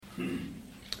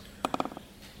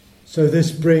So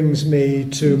this brings me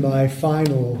to my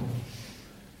final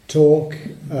talk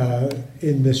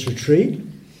in this retreat,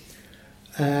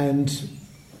 and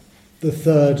the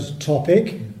third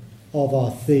topic of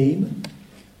our theme,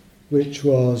 which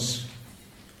was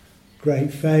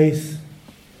great faith,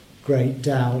 great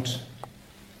doubt,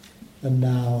 and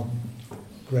now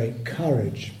great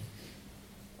courage.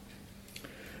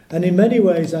 And in many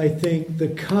ways, I think the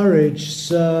courage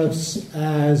serves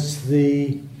as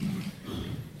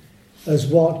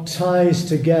what ties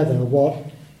together, what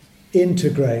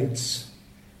integrates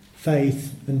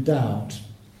faith and doubt,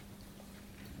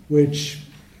 which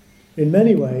in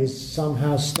many ways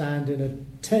somehow stand in a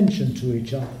tension to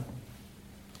each other.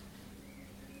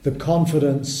 The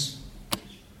confidence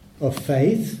of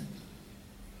faith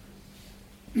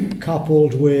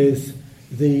coupled with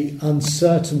the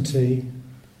uncertainty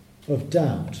of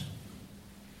doubt.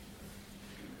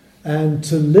 And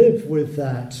to live with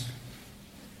that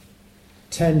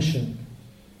tension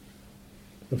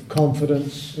of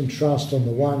confidence and trust on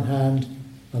the one hand,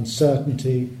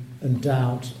 uncertainty and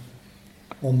doubt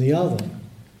on the other,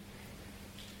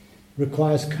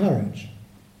 requires courage.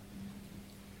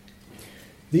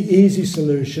 The easy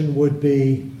solution would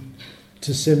be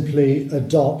to simply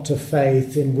adopt a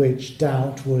faith in which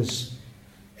doubt was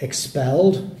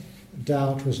expelled,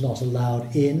 doubt was not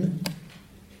allowed in.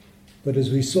 But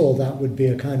as we saw, that would be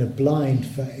a kind of blind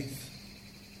faith,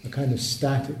 a kind of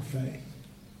static faith.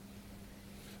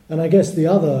 And I guess the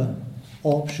other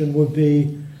option would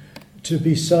be to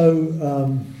be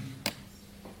so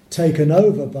taken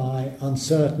over by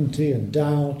uncertainty and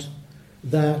doubt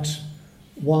that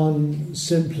one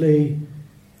simply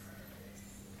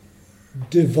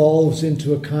devolves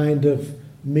into a kind of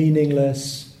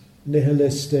meaningless,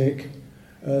 nihilistic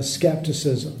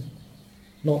skepticism.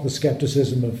 Not the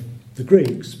skepticism of the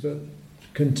Greeks, but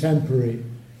contemporary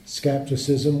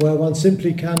skepticism, where one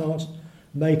simply cannot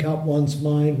make up one's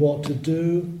mind what to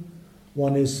do.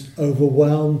 One is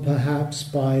overwhelmed perhaps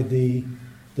by the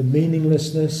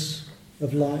meaninglessness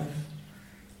of life.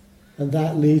 And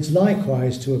that leads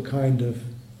likewise to a kind of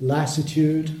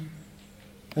lassitude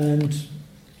and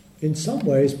in some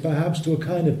ways perhaps to a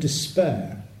kind of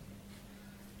despair.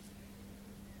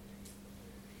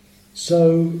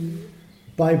 So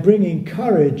by bringing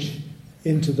courage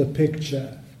into the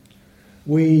picture,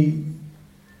 we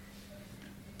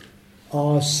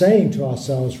are saying to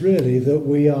ourselves really that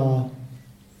we are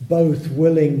both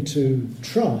willing to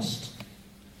trust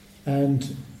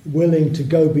and willing to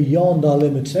go beyond our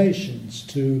limitations,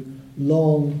 to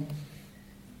long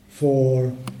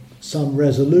for some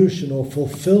resolution or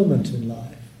fulfillment in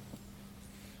life,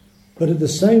 but at the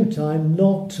same time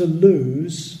not to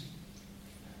lose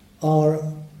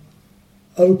our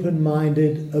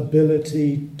open-minded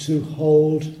ability to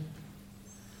hold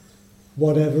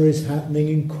whatever is happening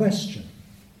in question,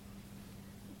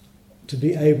 to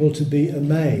be able to be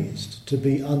amazed, to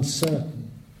be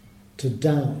uncertain, to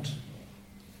doubt.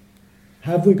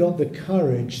 Have we got the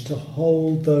courage to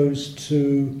hold those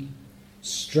two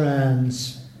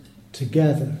strands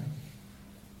together?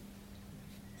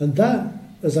 And that,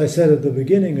 as I said at the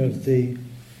beginning of the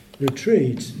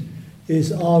retreat,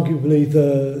 is arguably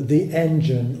the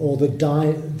engine or the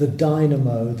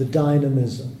dynamo, the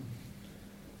dynamism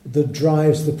that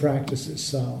drives the practice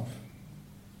itself.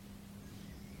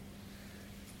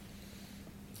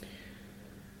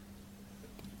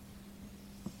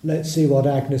 Let's see what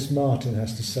Agnes Martin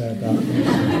has to say about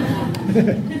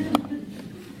this.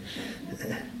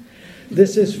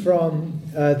 This is from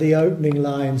the opening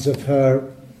lines of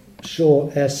her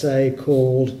short essay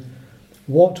called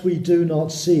 "What We Do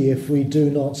Not See If We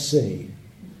Do Not See."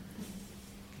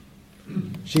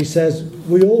 She says,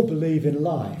 we all believe in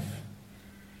life.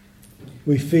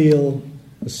 We feel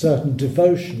a certain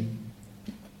devotion.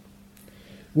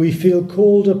 We feel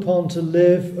called upon to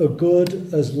live a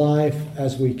good as life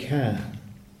as we can.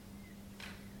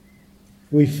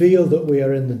 We feel that we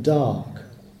are in the dark,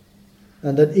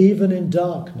 and that even in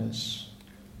darkness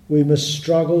we must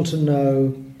struggle to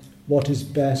know what is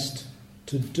best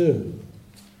to do.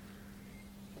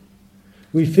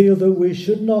 We feel that we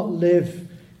should not live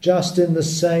just in the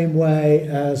same way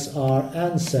as our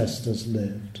ancestors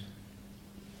lived.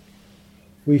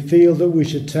 We feel that we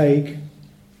should take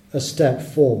a step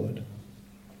forward.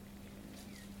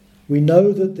 We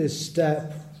know that this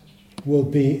step will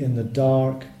be in the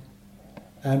dark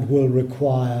and will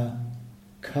require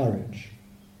courage.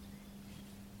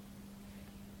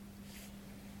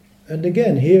 And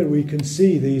again, here we can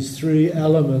see these three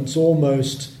elements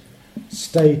almost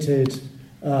stated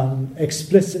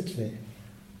explicitly.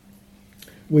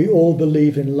 We all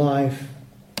believe in life.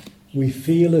 we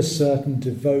feel a certain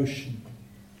devotion.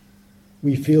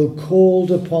 We feel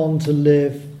called upon to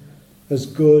live as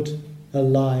good a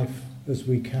life as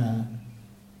we can.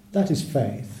 That is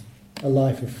faith, a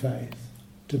life of faith.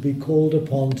 To be called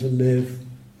upon to live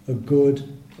a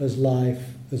good as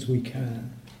life as we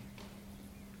can.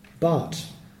 But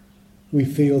we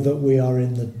feel that we are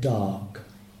in the dark,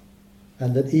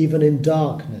 and that even in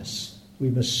darkness we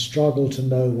must struggle to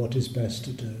know what is best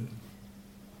to do.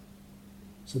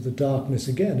 So the darkness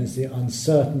again is the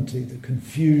uncertainty, the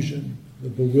confusion, the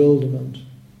bewilderment.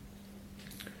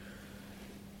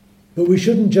 But we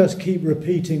shouldn't just keep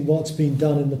repeating what's been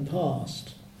done in the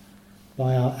past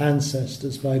by our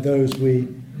ancestors, by those we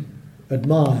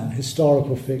admire,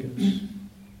 historical figures.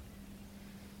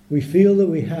 We feel that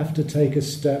we have to take a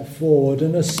step forward,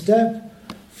 and a step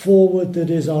forward that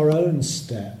is our own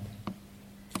step,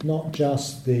 not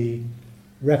just the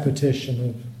repetition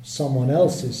of someone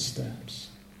else's steps,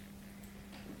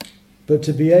 but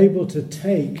to be able to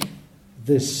take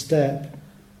this step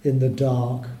in the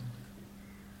dark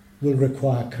will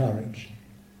require courage.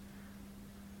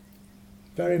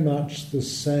 Very much the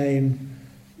same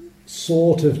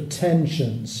sort of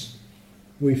tensions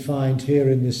we find here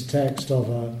in this text of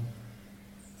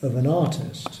an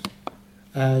artist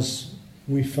as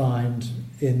we find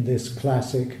in this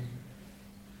classic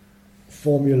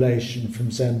formulation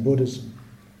from Zen Buddhism.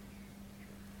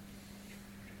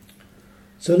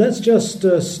 So let's just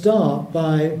start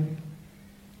by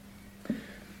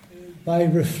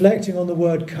reflecting on the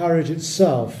word courage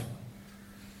itself.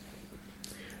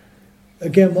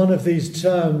 Again, one of these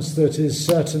terms that is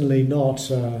certainly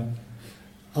not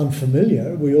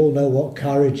unfamiliar. We all know what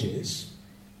courage is.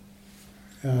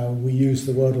 We use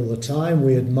the word all the time.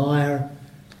 We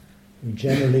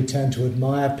generally tend to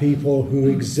admire people who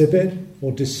exhibit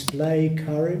or display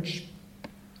courage.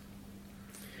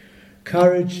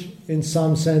 Courage, in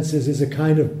some senses, is a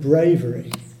kind of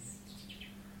bravery,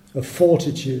 a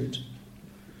fortitude,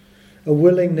 a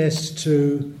willingness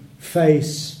to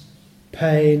face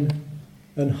pain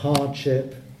and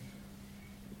hardship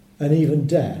and even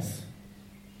death.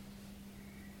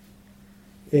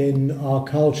 In our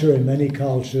culture, in many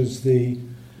cultures, the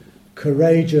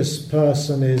courageous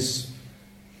person is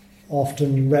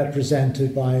often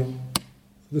represented by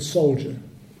the soldier,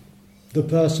 the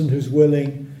person who's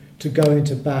willing to go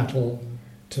into battle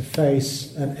to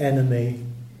face an enemy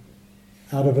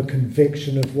out of a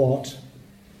conviction of what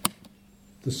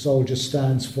the soldier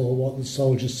stands for, what the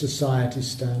soldier's society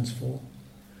stands for,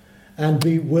 and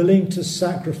be willing to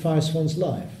sacrifice one's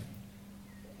life.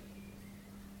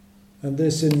 And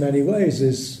this, in many ways,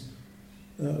 is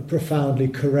a profoundly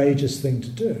courageous thing to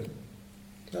do.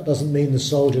 That doesn't mean the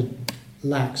soldier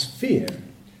lacks fear.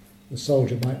 The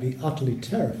soldier might be utterly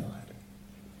terrified.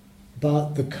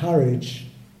 But the courage,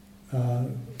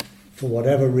 for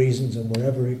whatever reasons and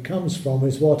wherever it comes from,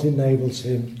 is what enables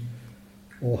him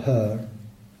or her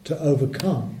to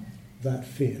overcome that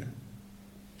fear.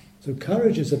 So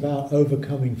courage is about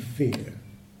overcoming fear.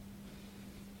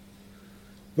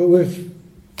 But we've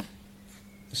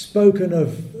spoken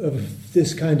of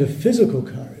this kind of physical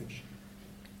courage.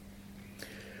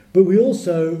 But we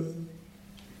also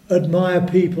admire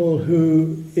people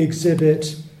who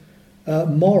exhibit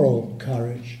moral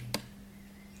courage.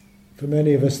 For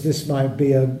many of us, this might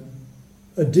be a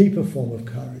deeper form of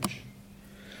courage.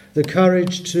 The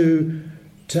courage to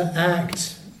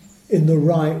act in the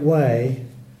right way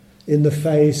in the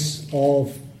face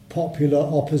of popular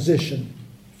opposition,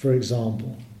 for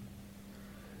example.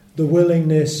 The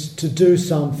willingness to do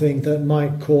something that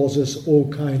might cause us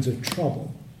all kinds of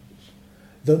trouble,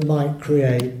 that might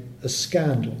create a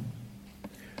scandal,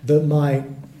 that might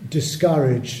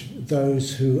discourage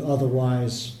those who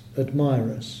otherwise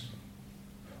admire us.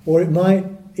 Or it might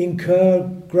incur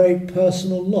great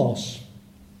personal loss.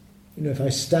 You know, if I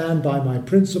stand by my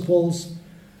principles,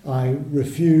 I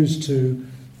refuse to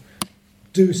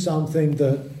do something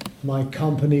that my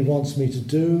company wants me to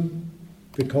do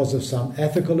because of some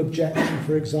ethical objection,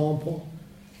 for example.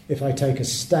 If I take a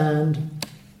stand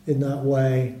in that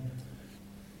way,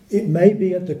 it may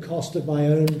be at the cost of my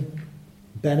own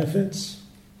benefits,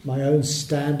 my own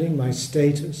standing, my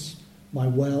status, my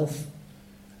wealth,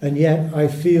 and yet I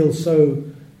feel so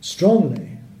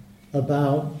strongly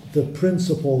about the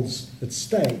principles at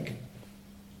stake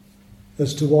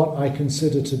as to what I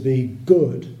consider to be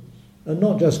good, and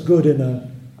not just good in a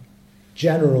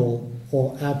general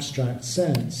or abstract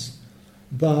sense,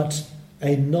 but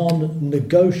a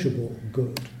non-negotiable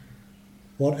good.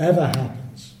 Whatever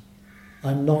happens,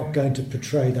 I'm not going to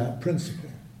betray that principle.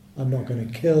 I'm not going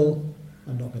to kill,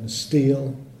 I'm not going to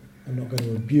steal, I'm not going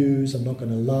to abuse, I'm not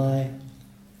going to lie.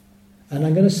 And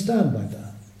I'm going to stand by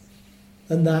that.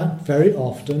 And that very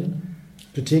often,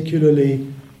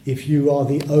 particularly if you are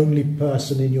the only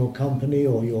person in your company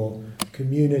or your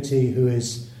community who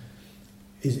is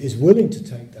willing to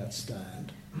take that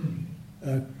stand,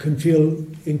 can feel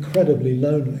incredibly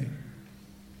lonely.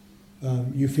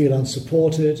 You feel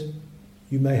unsupported.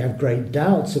 You may have great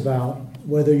doubts about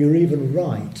whether you're even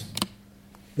right.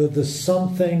 But there's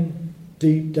something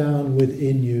deep down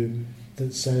within you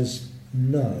that says,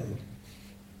 no,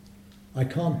 I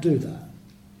can't do that.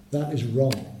 That is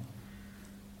wrong.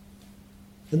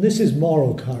 And this is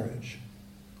moral courage.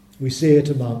 We see it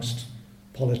amongst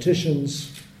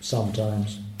politicians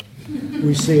sometimes.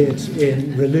 We see it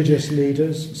in religious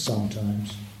leaders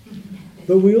sometimes.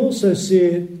 But we also see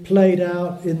it played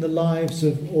out in the lives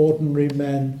of ordinary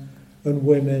men and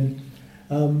women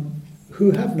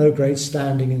who have no great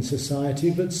standing in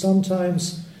society, but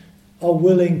sometimes are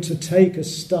willing to take a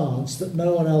stance that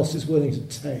no one else is willing to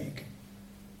take.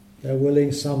 They're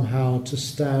willing somehow to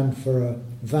stand for a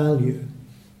value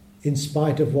in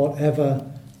spite of whatever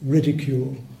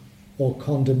ridicule or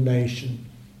condemnation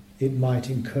it might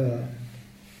incur.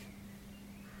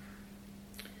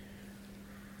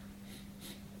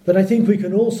 But I think we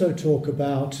can also talk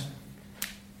about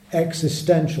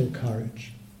existential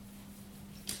courage.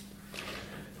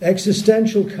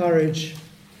 Existential courage,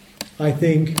 I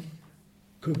think,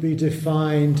 could be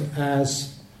defined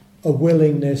as a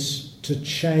willingness to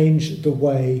change the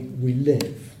way we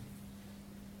live,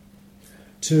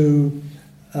 to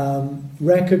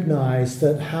recognize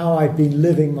that how I've been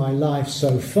living my life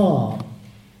so far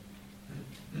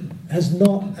has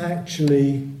not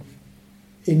actually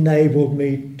enabled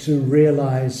me to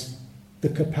realize the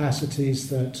capacities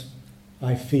that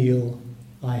I feel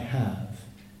I have.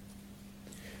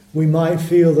 We might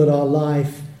feel that our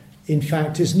life, in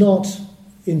fact, is not,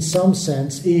 in some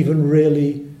sense, even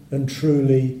really and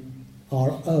truly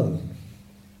our own.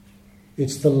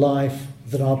 It's the life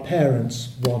that our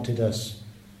parents wanted us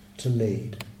to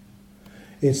lead.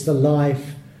 It's the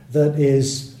life that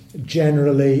is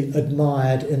generally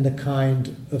admired in the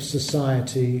kind of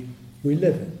society we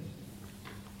live in.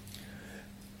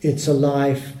 It's a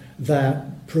life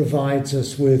that provides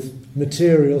us with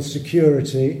material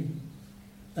security,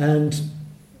 and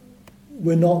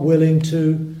we're not willing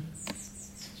to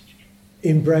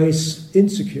embrace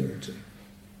insecurity.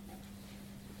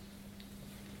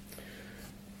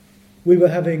 We were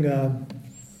having a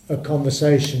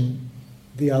conversation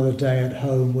the other day at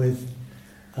home with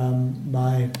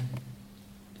my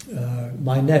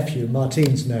nephew,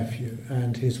 Martine's nephew,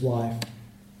 and his wife.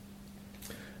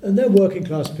 And they're working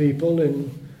class people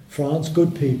in France,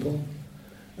 good people,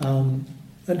 and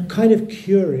kind of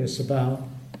curious about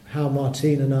how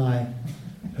Martine and I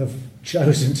have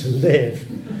chosen to live.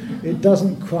 It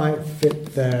doesn't quite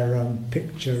fit their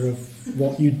picture of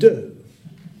what you do.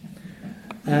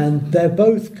 And they're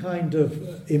both kind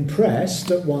of impressed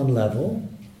at one level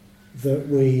that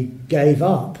we gave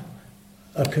up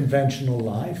a conventional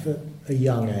life at a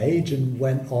young age and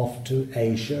went off to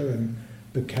Asia and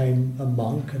became a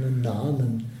monk and a nun,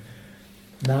 and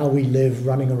now we live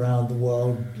running around the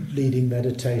world leading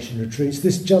meditation retreats.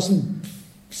 This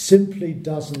simply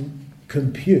doesn't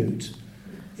compute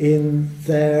in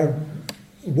their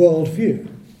worldview.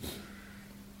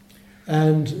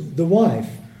 And the wife,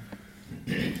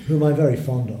 whom I'm very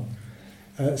fond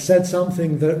of, said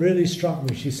something that really struck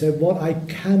me. She said, what I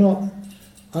cannot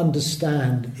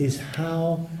understand is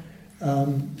how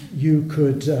you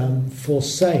could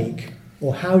forsake,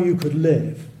 or how you could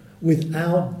live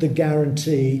without the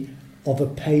guarantee of a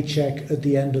paycheck at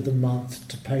the end of the month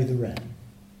to pay the rent.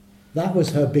 That was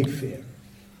her big fear,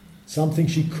 something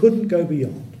she couldn't go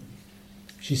beyond.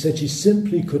 She said she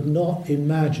simply could not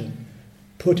imagine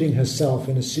putting herself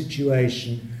in a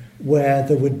situation where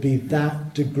there would be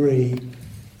that degree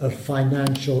of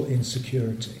financial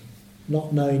insecurity,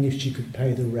 not knowing if she could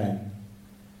pay the rent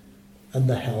and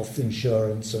the health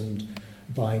insurance and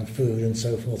buying food and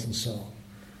so forth and so on.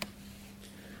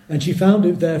 And she found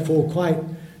it therefore quite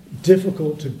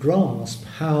difficult to grasp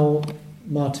how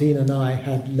Martine and I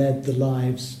had led the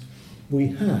lives we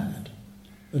had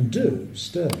and do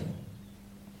still.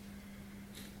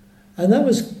 And that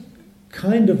was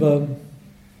kind of a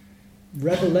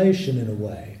revelation in a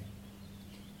way,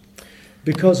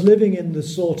 because living in the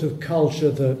sort of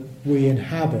culture that we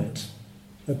inhabit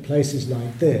at places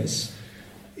like this,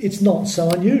 it's not so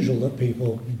unusual that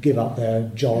people give up their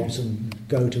jobs and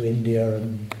go to India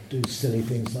and do silly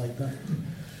things like that.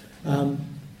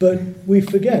 But we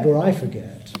forget, or I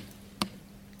forget,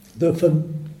 that for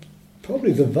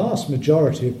probably the vast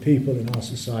majority of people in our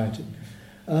society,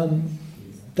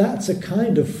 that's a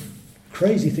kind of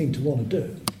crazy thing to want to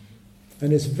do,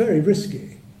 and it's very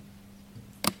risky.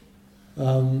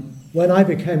 When I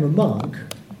became a monk,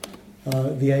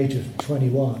 at the age of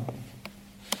 21,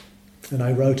 and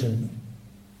I wrote and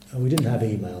we didn't have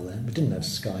email then, we didn't have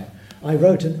Skype, I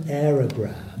wrote an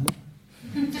aerogram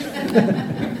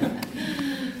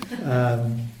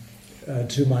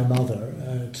to my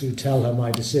mother to tell her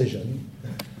my decision.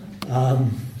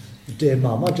 Dear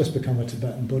Mum, I've just become a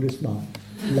Tibetan Buddhist monk.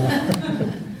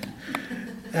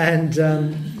 And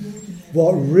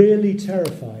what really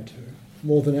terrified her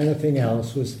more than anything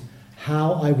else was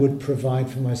how I would provide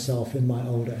for myself in my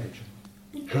old age,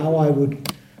 how I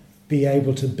would be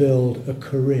able to build a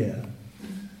career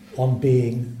on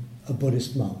being a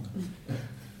Buddhist monk.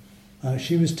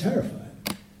 She was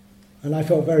terrified, and I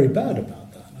felt very bad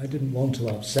about that. I didn't want to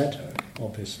upset her,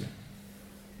 obviously.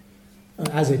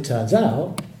 As it turns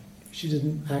out, she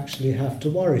didn't actually have to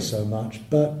worry so much,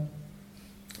 but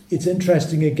it's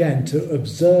interesting again to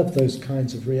observe those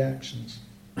kinds of reactions.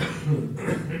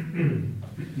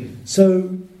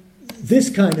 So this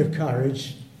kind of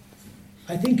courage,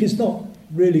 I think, is not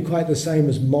really quite the same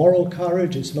as moral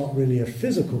courage. It's not really a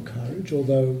physical courage,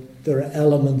 although there are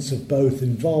elements of both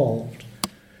involved.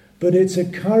 But it's a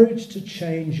courage to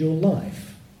change your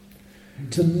life,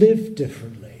 to live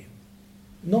differently,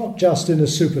 not just in a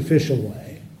superficial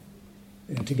way,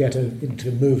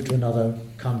 to move to another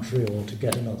country or to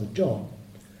get another job,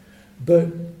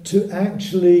 but to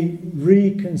actually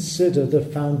reconsider the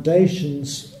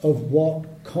foundations of what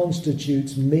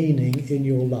constitutes meaning in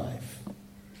your life.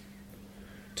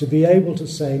 To be able to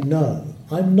say, no,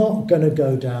 I'm not going to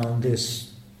go down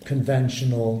this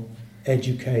conventional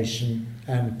education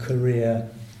and career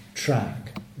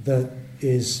track that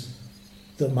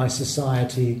my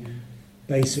society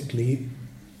basically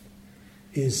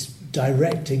is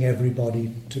directing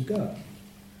everybody to go.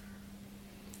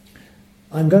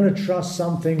 I'm going to trust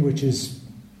something which is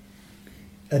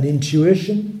an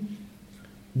intuition.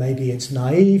 Maybe it's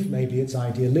naive, maybe it's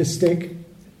idealistic,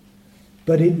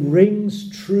 but it rings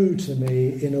true to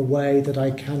me in a way that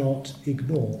I cannot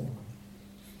ignore.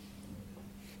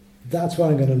 That's where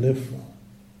I'm going to live from.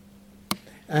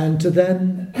 And to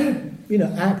then,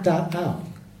 act that out.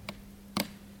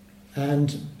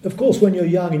 And of course, when you're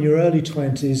young, in your early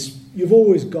 20s, you've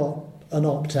always got an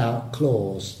opt-out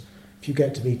clause. If you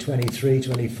get to be 23,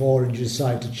 24 and you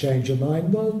decide to change your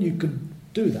mind, well, you can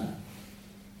do that.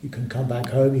 You can come back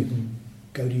home, you can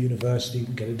go to university, you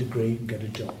can get a degree, you can get a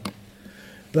job.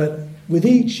 But with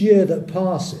each year that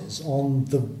passes on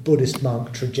the Buddhist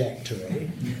monk trajectory,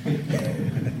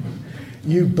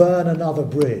 you burn another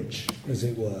bridge, as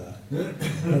it were.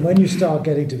 And when you start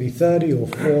getting to be 30 or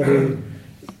 40,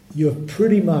 you've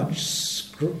pretty much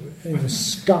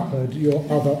scuppered your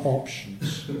other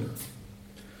options.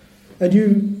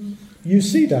 And you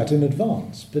see that in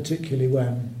advance, particularly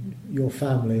when your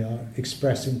family are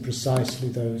expressing precisely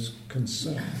those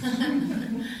concerns.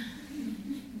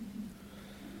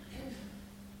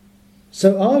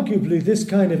 So arguably this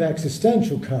kind of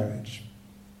existential courage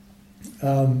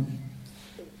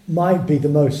might be the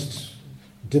most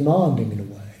demanding in a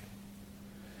way.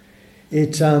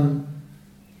 It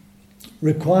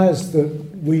requires that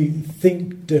we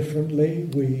think differently,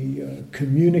 we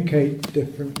communicate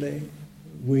differently,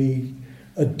 we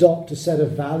adopt a set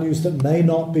of values that may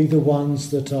not be the ones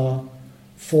that are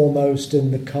foremost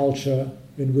in the culture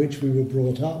in which we were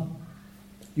brought up.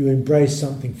 You embrace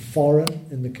something foreign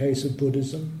in the case of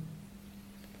Buddhism,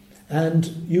 and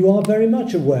you are very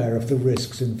much aware of the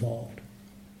risks involved.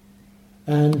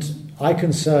 And I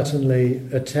can certainly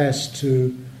attest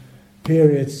to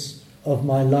periods of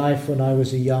my life when I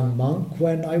was a young monk,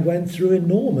 when I went through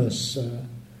enormous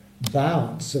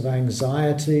bouts of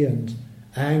anxiety and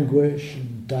anguish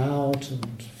and doubt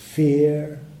and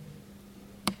fear.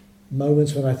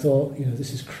 Moments when I thought,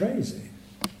 this is crazy,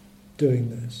 doing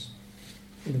this.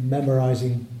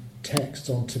 Memorizing texts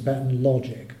on Tibetan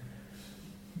logic.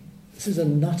 This is a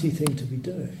nutty thing to be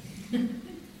doing.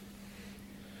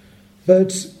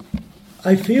 But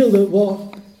I feel that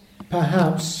what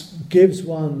perhaps gives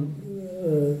one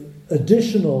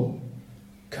additional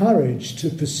courage to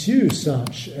pursue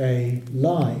such a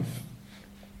life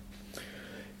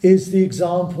is the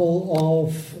example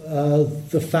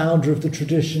of the founder of the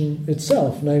tradition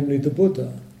itself, namely the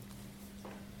Buddha.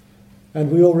 And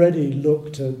we already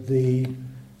looked at the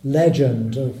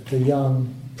legend of the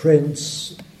young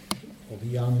prince, or the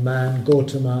young man,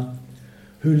 Gautama,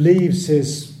 who leaves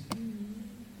his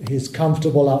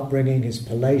comfortable upbringing, his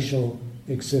palatial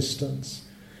existence,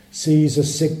 sees a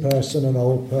sick person, an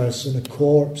old person, a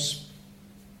corpse,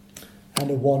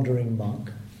 and a wandering monk.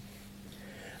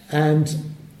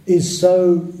 And is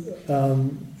so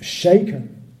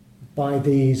shaken by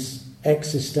these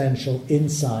existential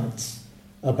insights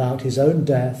about his own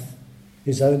death,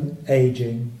 his own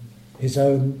aging, his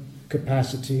own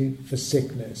capacity for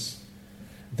sickness,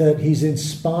 that he's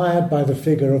inspired by the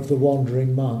figure of the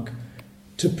wandering monk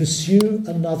to pursue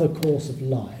another course of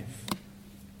life.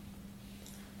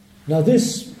 Now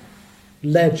this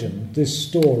legend, this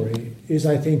story, is,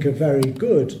 I think, a very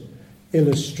good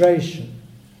illustration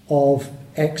of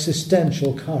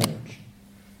existential courage.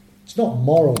 It's not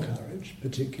moral courage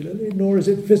particularly, nor is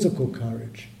it physical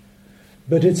courage,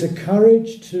 but it's a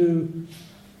courage to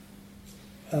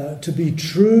be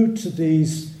true to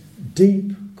these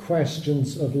deep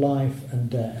questions of life and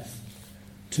death,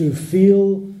 to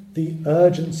feel the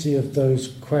urgency of those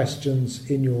questions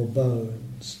in your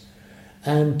bones,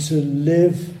 and to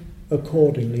live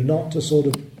accordingly, not to sort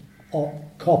of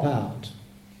cop out,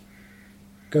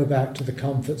 go back to the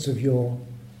comforts of your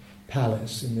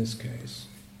palace in this case,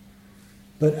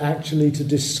 but actually to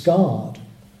discard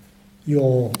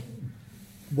your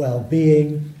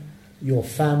well-being, your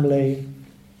family,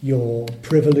 your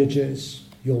privileges,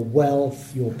 your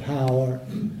wealth, your power,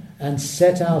 and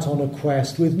set out on a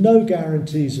quest with no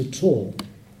guarantees at all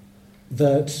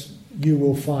that you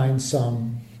will find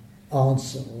some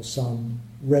answer or some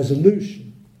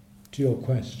resolution to your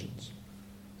questions.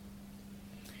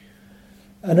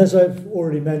 And as I've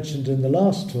already mentioned in the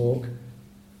last talk,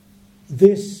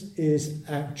 this is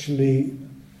actually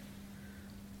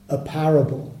a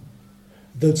parable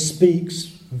that speaks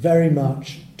very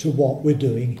much to what we're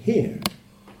doing here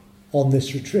on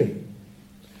this retreat.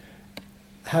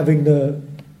 Having the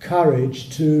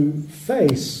courage to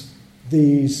face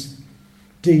these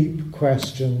deep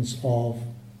questions of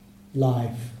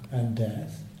life and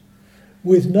death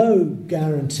with no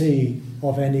guarantee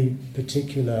of any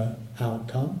particular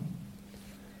outcome,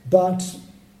 but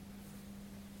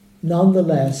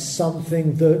nonetheless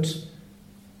something that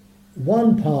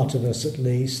one part of us at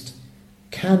least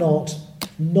cannot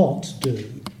not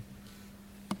do.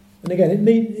 And again,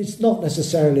 it's not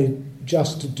necessarily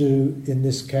just to do, in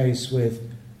this case,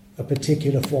 with a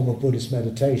particular form of Buddhist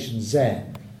meditation,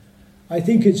 Zen. I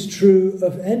think it's true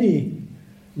of any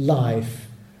life,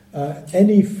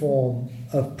 any form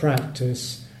of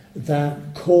practice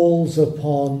that calls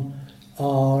upon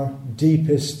our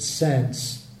deepest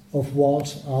sense of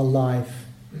what our life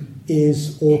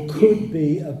is or could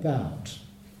be about.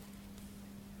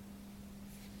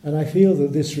 And I feel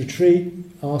that this retreat,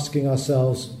 asking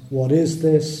ourselves, what is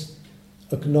this?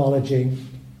 Acknowledging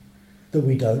that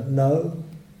we don't know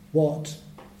what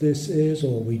this is,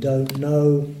 or we don't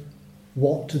know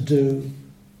what to do,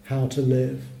 how to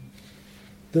live.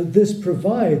 That this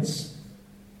provides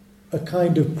a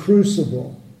kind of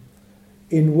crucible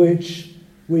in which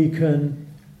we can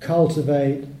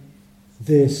cultivate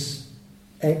this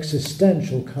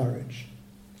existential courage,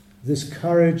 this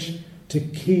courage to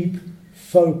keep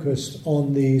focused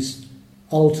on these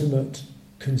ultimate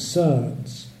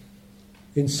concerns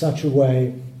in such a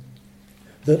way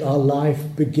that our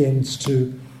life begins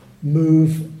to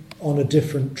move on a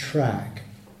different track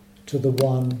to the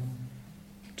one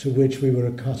to which we were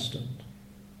accustomed.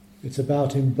 It's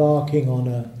about embarking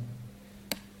on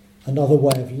another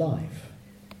way of life,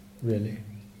 really.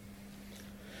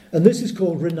 And this is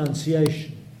called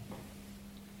renunciation.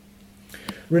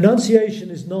 Renunciation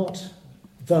is not,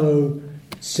 though,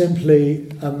 simply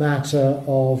a matter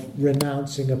of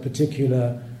renouncing a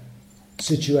particular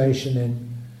situation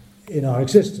in our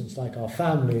existence, like our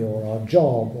family or our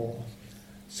job or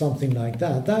something like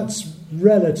that. That's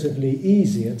relatively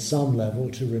easy at some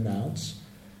level to renounce,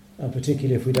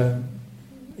 particularly if we don't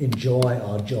enjoy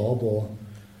our job or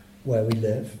where we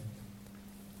live.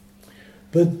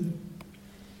 But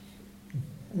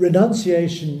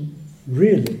renunciation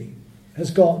really has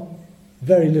got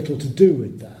very little to do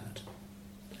with that.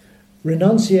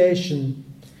 Renunciation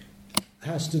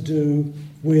has to do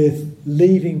with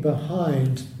leaving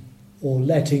behind or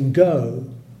letting go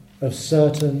of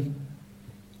certain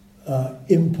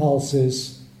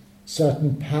impulses,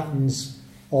 certain patterns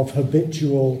of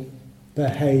habitual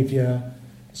behavior,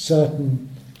 certain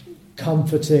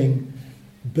comforting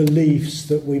beliefs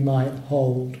that we might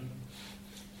hold.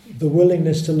 The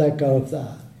willingness to let go of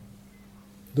that.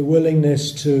 The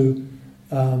willingness to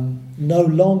no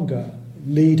longer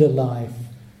lead a life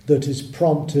that is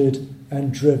prompted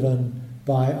and driven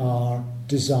by our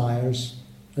desires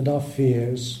and our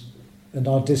fears and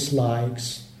our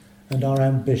dislikes and our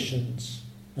ambitions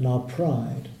and our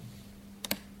pride.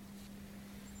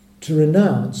 To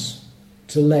renounce,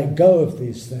 to let go of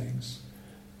these things,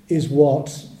 is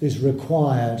what is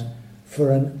required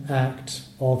for an act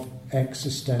of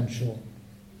existential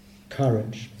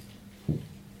courage.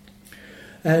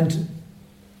 And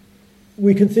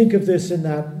we can think of this in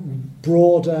that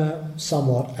broader,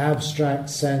 somewhat abstract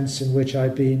sense in which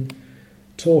I've been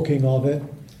talking of it.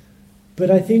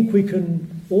 But I think we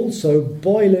can also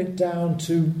boil it down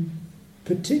to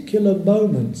particular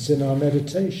moments in our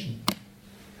meditation.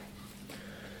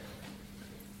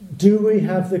 Do we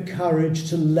have the courage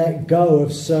to let go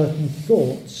of certain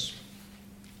thoughts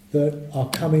that are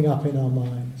coming up in our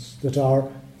minds, that are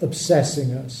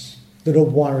obsessing us, that are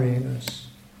worrying us?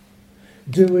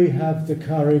 Do we have the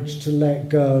courage to let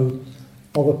go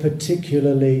of a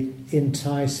particularly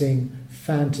enticing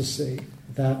fantasy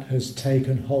that has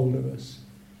taken hold of us?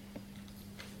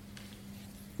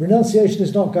 Renunciation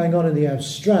is not going on in the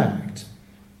abstract,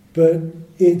 but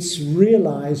it's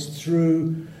realized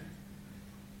through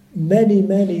many,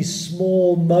 many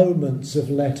small moments of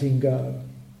letting go.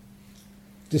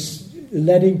 This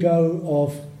letting go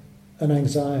of an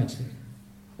anxiety.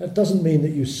 That doesn't mean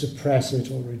that you suppress it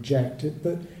or reject it,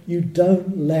 but you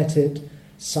don't let it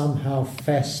somehow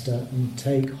fester and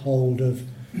take hold of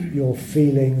your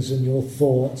feelings and your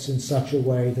thoughts in such a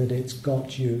way that it's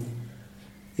got you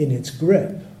in its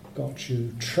grip, got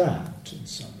you trapped in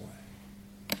some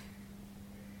way.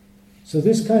 So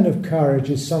this kind of courage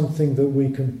is something that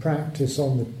we can practice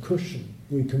on the cushion.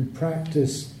 We can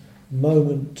practice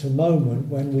moment to moment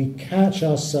when we catch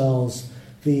ourselves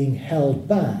being held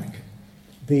back,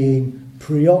 being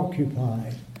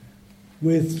preoccupied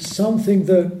with something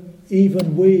that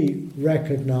even we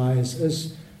recognize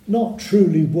as not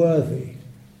truly worthy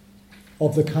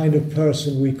of the kind of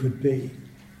person we could be.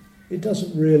 It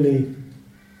doesn't really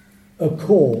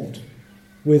accord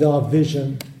with our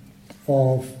vision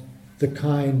of the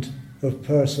kind of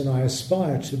person I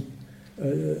aspire to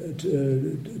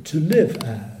live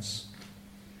as.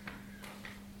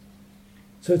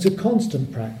 So it's a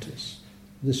constant practice,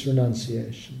 this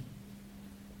renunciation.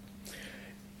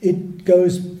 It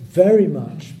goes very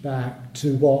much back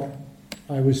to what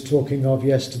I was talking of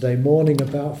yesterday morning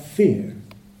about fear.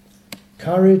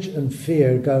 Courage and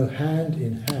fear go hand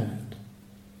in hand.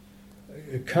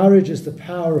 Courage is the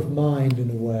power of mind in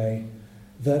a way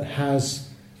that has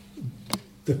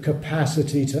the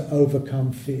capacity to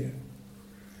overcome fear,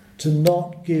 to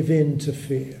not give in to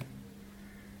fear.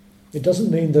 It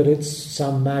doesn't mean that it's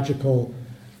some magical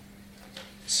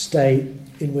state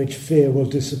in which fear will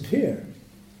disappear.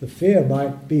 The fear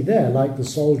might be there, like the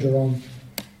soldier on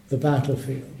the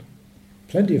battlefield.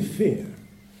 Plenty of fear.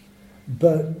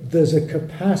 But there's a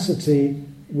capacity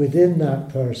within that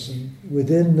person,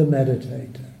 within the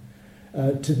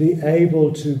meditator, to be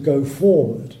able to go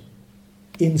forward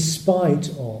in spite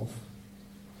of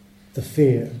the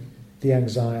fear, the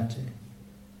anxiety,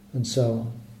 and so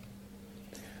on.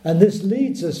 And this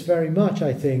leads us very much,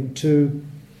 I think, to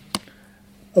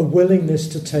a willingness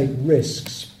to take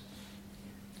risks.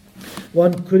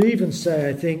 One could even say,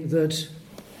 I think, that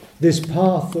this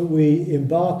path that we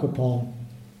embark upon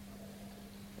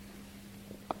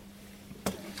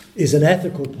is an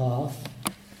ethical path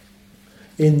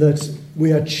in that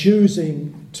we are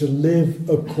choosing to live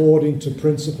according to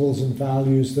principles and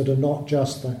values that are not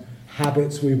just the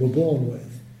habits we were born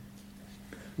with.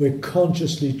 We're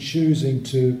consciously choosing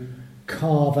to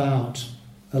carve out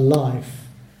a life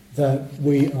that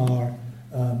we are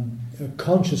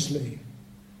consciously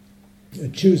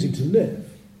choosing to live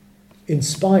in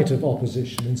spite of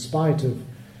opposition, in spite of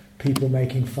people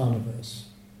making fun of us.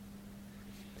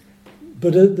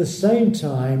 But at the same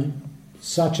time,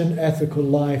 such an ethical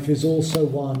life is also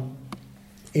one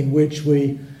in which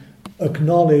we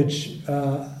acknowledge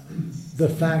the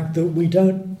fact that we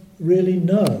don't really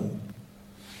know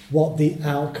what the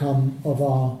outcome of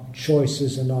our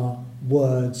choices and our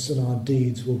words and our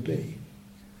deeds will be.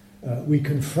 We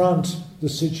confront the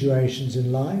situations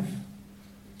in life,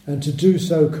 and to do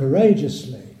so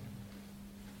courageously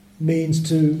means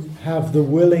to have the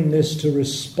willingness to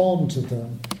respond to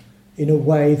them in a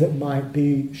way that might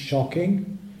be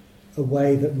shocking, a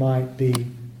way that might be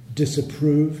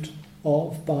disapproved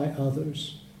of by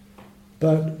others.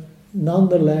 But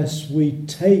nonetheless, we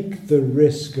take the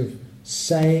risk of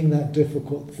saying that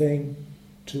difficult thing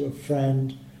to a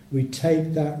friend. We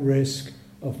take that risk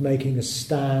of making a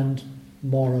stand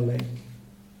morally.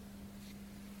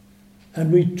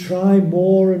 And we try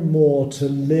more and more to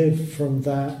live from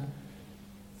that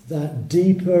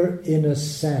deeper inner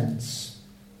sense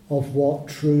of what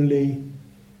truly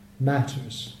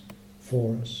matters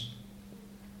for us.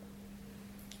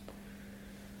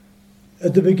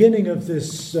 At the beginning of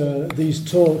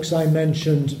these talks, I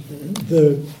mentioned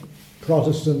the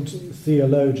Protestant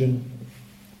theologian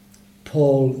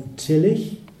Paul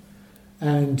Tillich,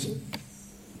 And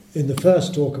in the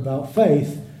first talk about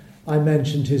faith, I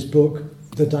mentioned his book,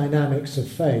 The Dynamics of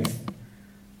Faith.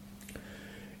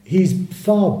 He's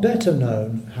far better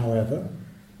known, however,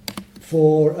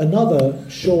 for another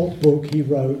short book he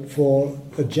wrote for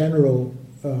a general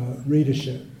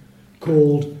readership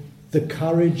called The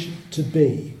Courage to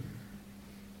Be.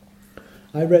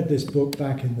 I read this book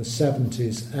back in the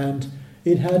 70s, and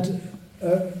it had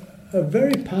a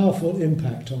very powerful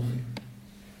impact on me.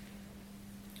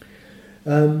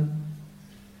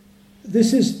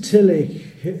 This is Tillich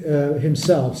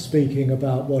himself speaking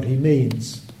about what he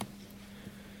means.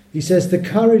 He says, the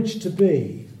courage to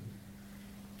be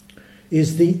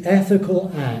is the ethical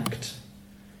act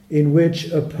in which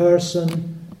a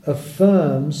person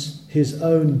affirms his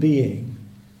own being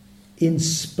in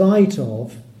spite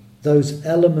of those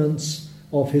elements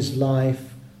of his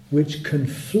life which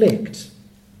conflict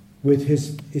with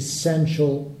his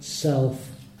essential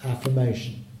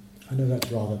self-affirmation. I know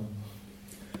that's rather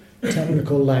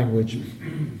technical language.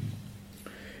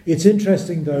 It's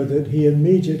interesting, though, that he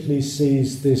immediately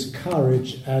sees this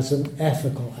courage as an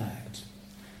ethical act.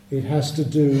 It has to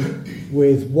do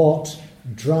with what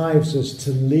drives us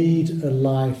to lead a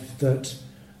life that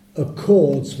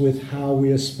accords with how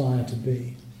we aspire to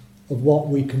be, of what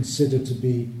we consider to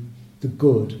be the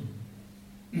good.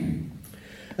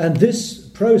 And this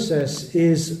process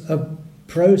is a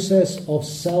process of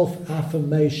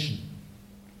self-affirmation.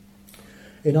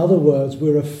 In other words,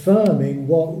 we're affirming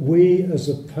what we as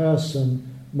a person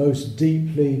most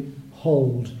deeply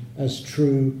hold as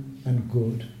true and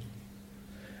good.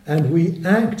 And we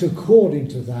act according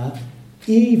to that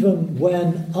even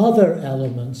when other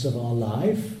elements of our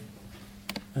life,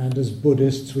 and as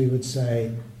Buddhists we would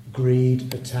say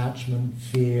greed, attachment,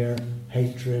 fear,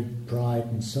 hatred, pride,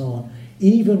 and so on,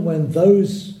 even when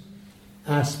those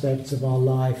aspects of our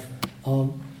life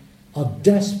are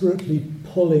desperately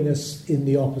pulling us in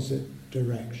the opposite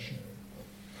direction.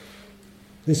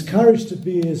 This courage to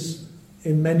be is,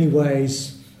 in many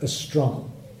ways, a struggle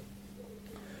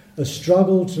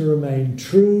to remain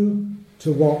true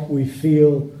to what we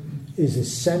feel is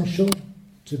essential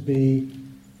to be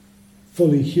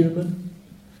fully human,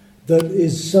 that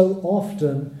is so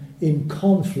often in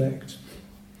conflict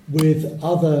with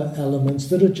other elements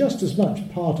that are just as much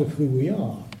part of who we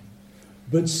are,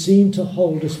 but seem to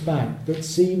hold us back, that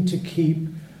seem to keep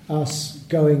us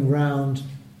going round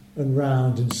and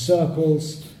round in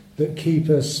circles, that keep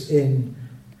us in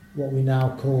what we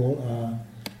now call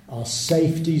our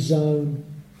safety zone,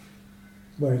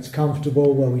 where it's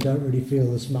comfortable, where we don't really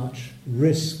feel as much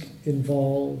risk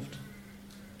involved.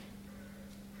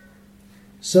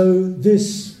 So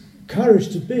this courage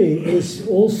to be is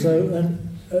also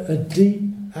a deep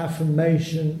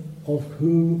affirmation of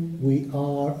who we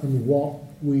are and what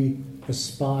we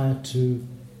aspire to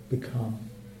become.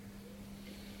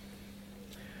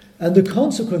 And the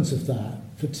consequence of that,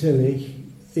 for Tillich,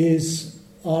 is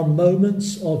our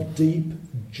moments of deep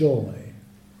joy.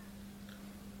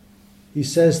 He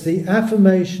says the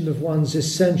affirmation of one's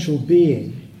essential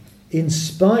being, in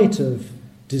spite of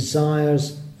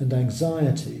desires and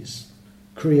anxieties,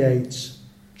 creates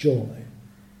joy.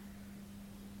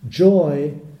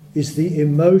 Joy is the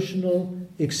emotional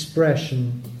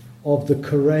expression of the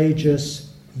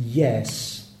courageous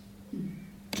yes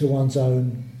to one's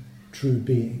own true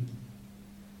being.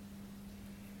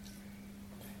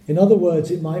 In other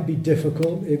words, it might be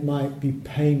difficult, it might be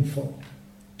painful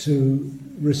to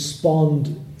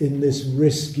respond in this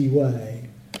risky way,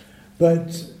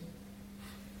 but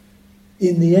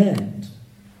in the end,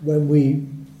 when we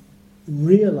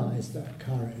realize that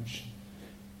courage,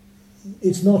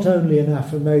 it's not only an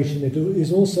affirmation, it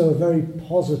is also a very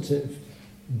positive,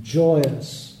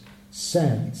 joyous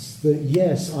sense that,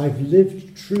 yes, I've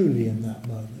lived truly in that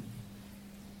moment.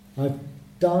 I've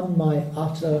done my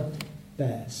utter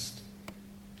best.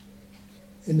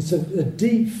 And it's a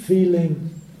deep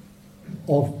feeling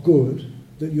of good,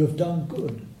 that you have done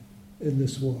good in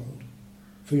this world,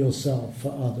 for yourself,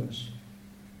 for others.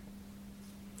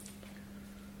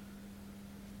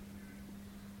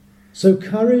 So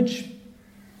courage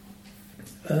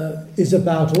is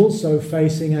about also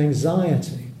facing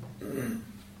anxiety.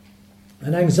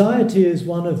 And anxiety is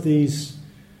one of these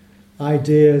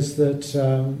ideas that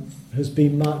has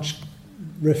been much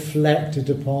reflected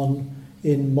upon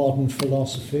in modern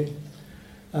philosophy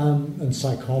and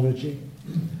psychology.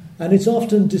 And it's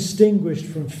often distinguished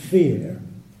from fear.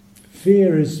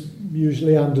 Fear is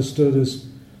usually understood as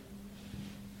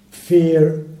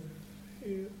fear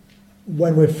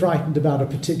when we're frightened about a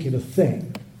particular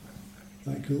thing.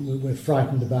 Like we're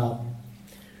frightened about,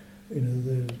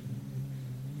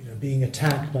 being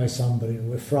attacked by somebody, or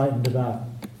we're frightened about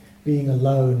being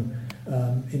alone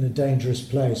in a dangerous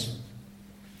place.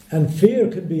 And fear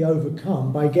can be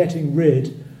overcome by getting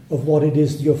rid of what it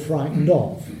is you're frightened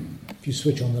of. If you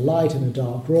switch on the light in a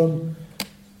dark room,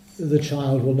 the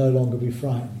child will no longer be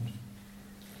frightened.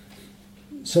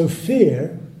 So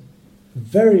fear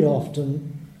very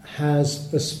often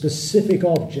has a specific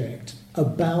object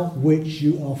about which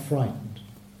you are frightened.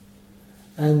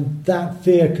 And that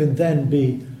fear can then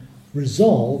be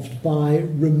resolved by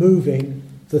removing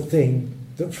the thing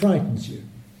that frightens you.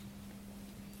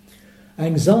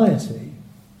 Anxiety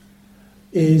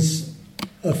is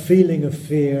a feeling of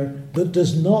fear that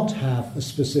does not have a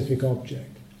specific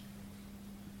object.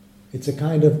 It's a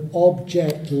kind of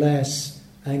objectless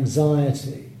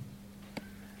anxiety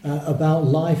about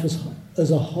life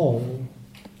as a whole.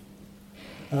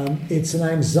 It's an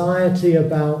anxiety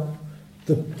about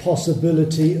the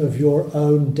possibility of your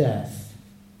own death,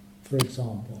 for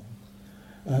example.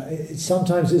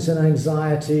 Sometimes it's an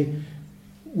anxiety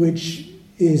which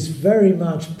is very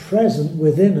much present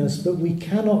within us, but we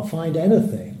cannot find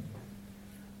anything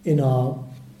in our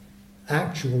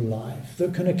actual life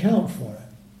that can account for it.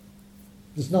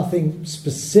 There's nothing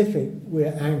specific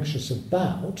we're anxious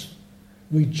about.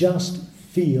 We just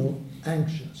feel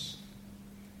anxious.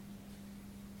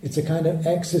 It's a kind of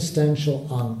existential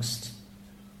angst.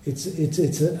 It's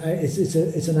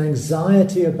an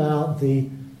anxiety about the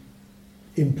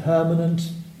impermanent,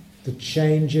 the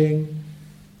changing,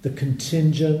 the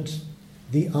contingent,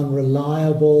 the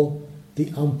unreliable,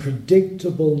 the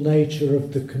unpredictable nature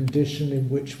of the condition in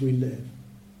which we live.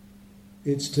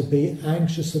 It's to be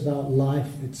anxious about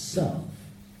life itself.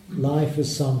 Life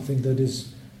is something that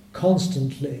is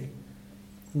constantly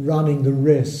running the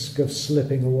risk of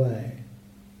slipping away.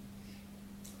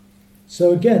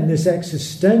 So again, this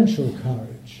existential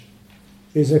courage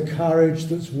is a courage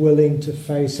that's willing to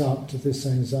face up to this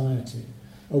anxiety,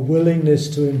 a willingness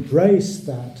to embrace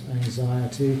that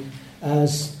anxiety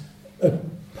as a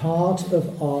part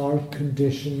of our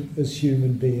condition as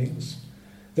human beings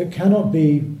that cannot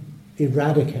be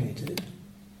eradicated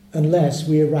unless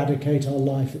we eradicate our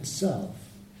life itself.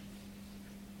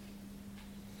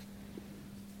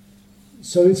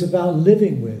 So it's about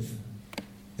living with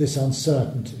this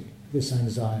uncertainty, this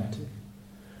anxiety,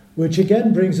 which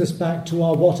again brings us back to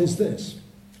our what is this?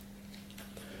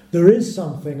 There is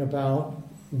something about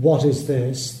what is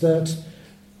this that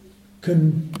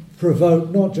can provoke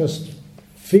not just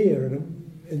fear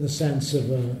in the sense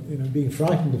of being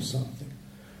frightened of something,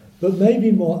 but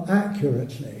maybe more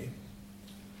accurately,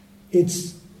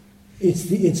 it's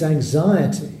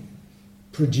anxiety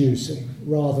producing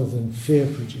rather than fear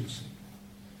producing.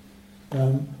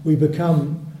 We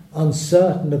become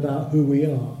uncertain about who we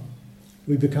are.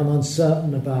 We become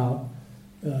uncertain about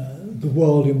the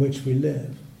world in which we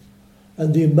live.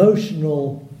 And the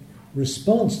emotional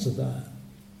response to that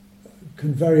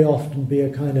can very often be a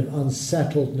kind of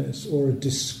unsettledness or a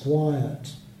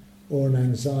disquiet or an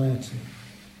anxiety.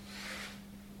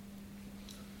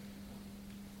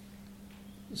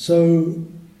 So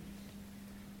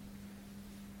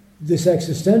this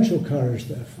existential courage,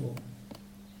 therefore,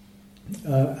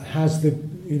 has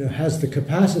the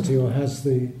capacity or has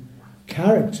the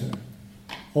character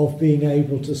of being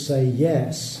able to say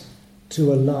yes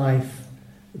to a life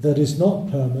that is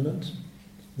not permanent,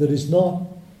 that is not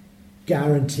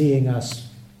guaranteeing us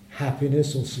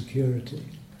happiness or security,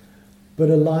 but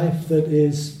a life that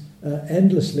is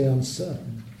endlessly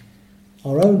uncertain.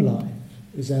 Our own life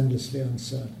is endlessly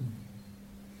uncertain.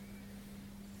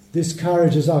 This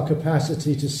courage is our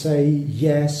capacity to say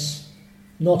yes,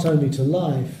 not only to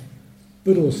life,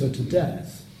 but also to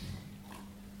death,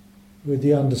 with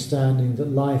the understanding that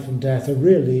life and death are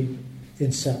really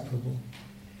inseparable.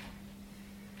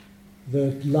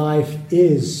 That life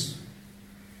is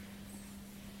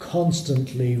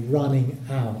constantly running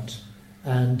out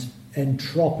and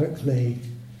entropically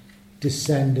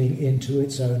descending into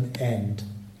its own end,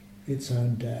 its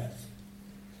own death.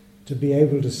 To be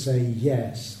able to say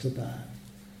yes to that,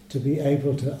 to be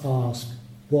able to ask,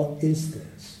 what is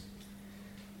this?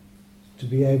 To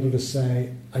be able to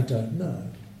say, I don't know.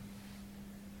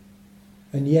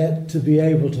 And yet to be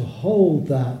able to hold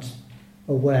that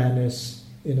awareness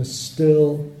in a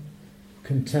still,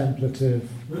 contemplative,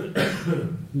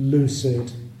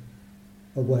 lucid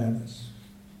awareness.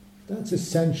 That's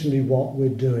essentially what we're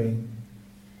doing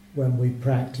when we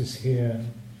practice here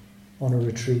on a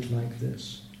retreat like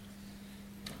this.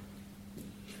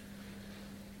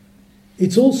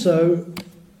 It's also,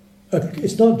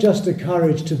 it's not just a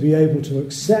courage to be able to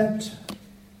accept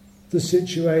the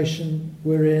situation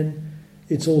we're in,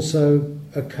 it's also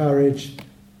a courage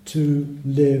to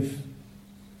live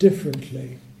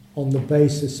differently on the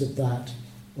basis of that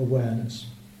awareness.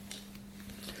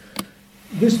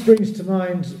 This brings to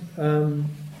mind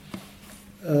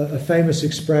a famous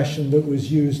expression that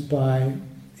was used by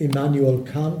Immanuel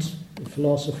Kant, the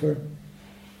philosopher,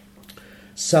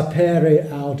 sapere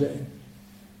aude,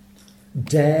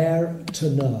 dare to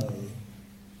know,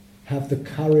 have the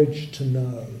courage to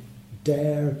know,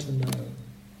 dare to know,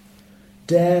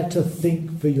 dare to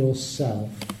think for yourself,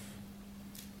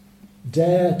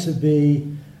 dare to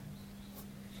be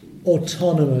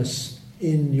autonomous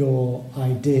in your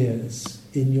ideas,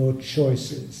 in your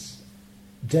choices,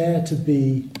 dare to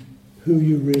be who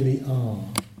you really are,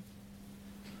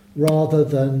 rather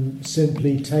than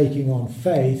simply taking on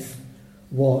faith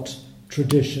what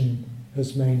tradition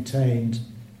has maintained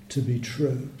to be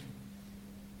true.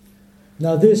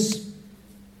 Now this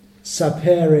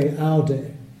sapere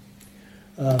aude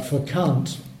for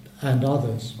Kant and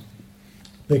others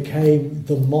became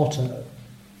the motto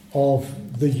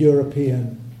of the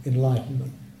European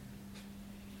Enlightenment.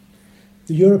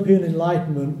 The European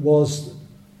Enlightenment was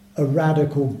a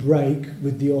radical break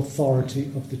with the authority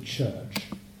of the Church.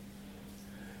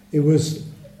 It was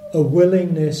a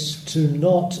willingness to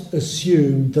not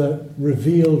assume that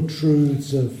revealed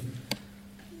truths of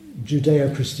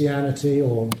Judeo-Christianity,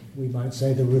 or we might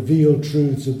say the revealed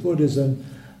truths of Buddhism,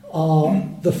 are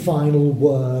the final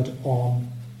word on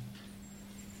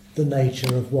the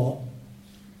nature of what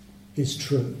is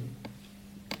true,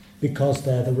 because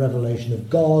they're the revelation of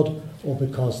God, or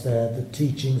because they're the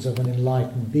teachings of an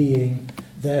enlightened being.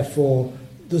 Therefore,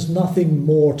 there's nothing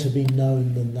more to be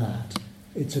known than that.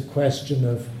 It's a question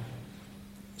of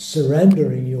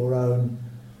surrendering your own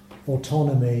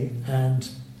autonomy and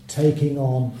taking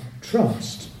on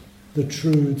trust the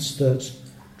truths that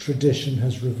tradition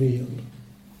has revealed.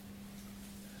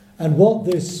 And what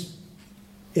this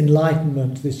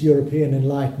Enlightenment, this European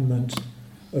Enlightenment,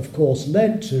 of course,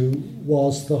 led to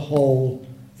was the whole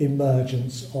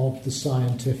emergence of the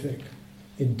scientific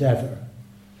endeavour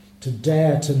to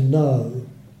dare to know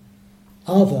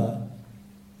other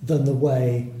than the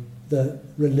way that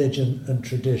religion and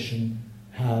tradition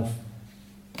have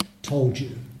told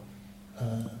you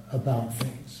about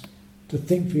things. To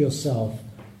think for yourself,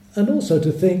 and also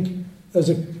to think as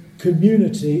a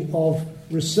community of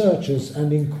researchers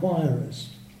and inquirers.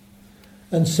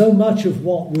 And so much of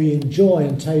what we enjoy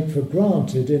and take for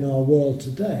granted in our world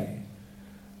today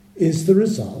is the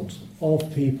result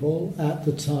of people at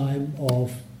the time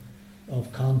of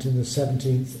Kant in the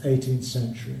 17th, 18th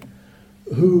century,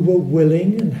 who were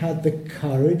willing and had the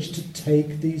courage to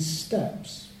take these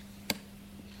steps,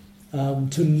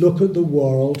 to look at the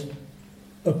world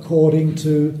according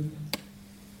to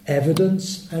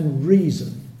evidence and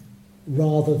reason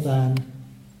rather than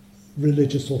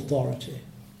religious authority.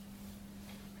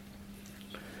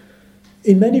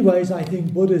 In many ways, I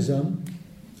think Buddhism,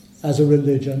 as a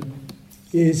religion,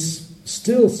 is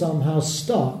still somehow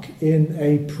stuck in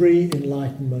a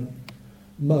pre-Enlightenment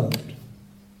mode.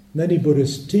 Many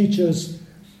Buddhist teachers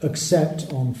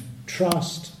accept on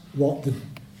trust what the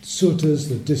suttas,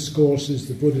 the discourses,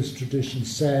 the Buddhist tradition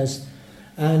says,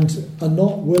 and are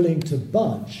not willing to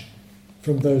budge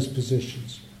from those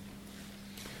positions.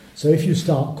 So if you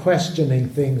start questioning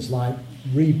things like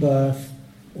rebirth,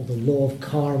 or the law of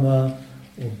karma,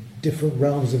 or different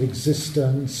realms of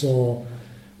existence, or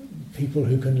people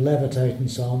who can levitate and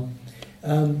so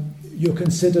on, you're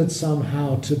considered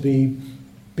somehow to be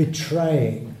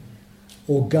betraying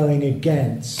or going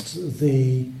against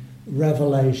the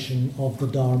revelation of the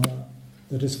Dharma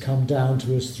that has come down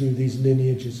to us through these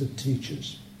lineages of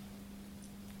teachers.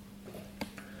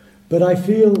 But I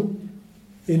feel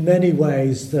in many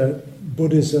ways that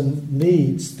Buddhism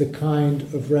needs the kind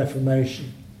of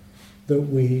reformation that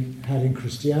we had in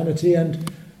Christianity, and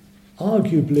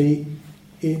arguably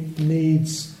it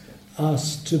needs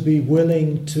us to be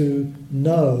willing to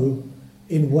know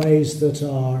in ways that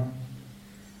are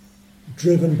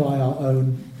driven by our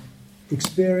own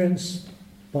experience,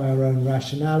 by our own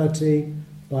rationality,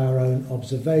 by our own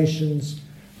observations,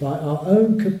 by our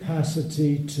own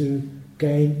capacity to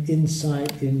gain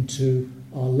insight into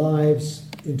our lives,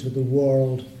 into the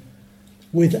world,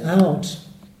 without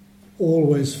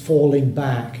always falling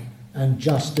back and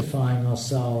justifying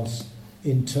ourselves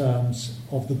in terms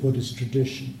of the Buddhist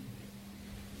tradition.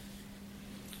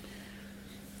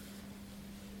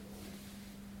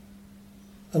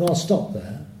 And I'll stop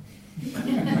there.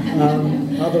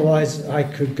 Otherwise I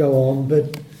could go on,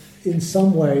 but in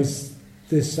some ways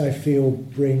this, I feel,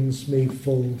 brings me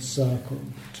full circle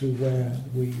to where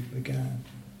we began.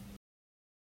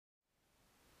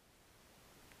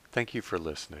 Thank you for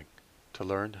listening. To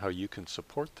learn how you can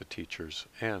support the teachers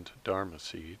and Dharma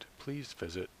Seed, please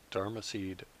visit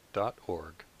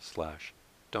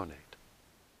dharmaseed.org/donate.